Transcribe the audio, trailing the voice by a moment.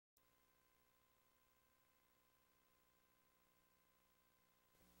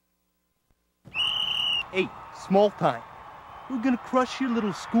Hey, small time. We're gonna crush your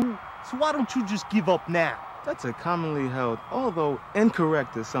little school, so why don't you just give up now? That's a commonly held, although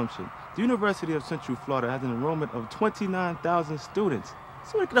incorrect assumption. The University of Central Florida has an enrollment of 29,000 students,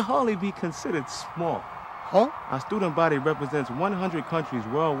 so it could hardly be considered small. Huh? Our student body represents 100 countries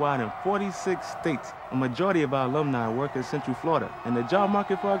worldwide in 46 states. A majority of our alumni work at Central Florida, and the job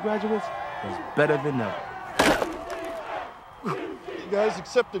market for our graduates is better than ever. You guys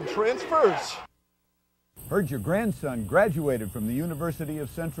accepting transfers? Heard your grandson graduated from the University of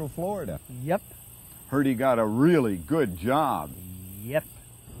Central Florida. Yep. Heard he got a really good job. Yep.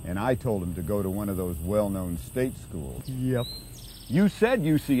 And I told him to go to one of those well-known state schools. Yep. You said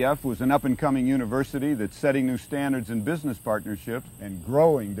UCF was an up-and-coming university that's setting new standards in business partnerships and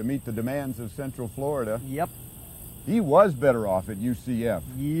growing to meet the demands of Central Florida. Yep. He was better off at UCF.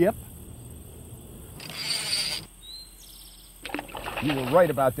 Yep. You were right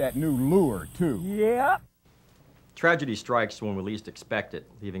about that new lure, too. Yep. Tragedy strikes when we least expect it,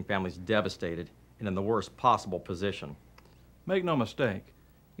 leaving families devastated and in the worst possible position. Make no mistake,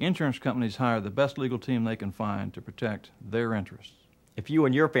 insurance companies hire the best legal team they can find to protect their interests. If you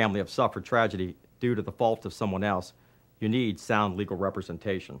and your family have suffered tragedy due to the fault of someone else, you need sound legal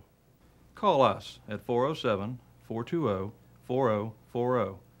representation. Call us at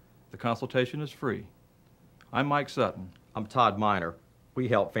 407-420-4040. The consultation is free. I'm Mike Sutton. I'm Todd Miner. We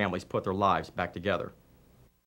help families put their lives back together.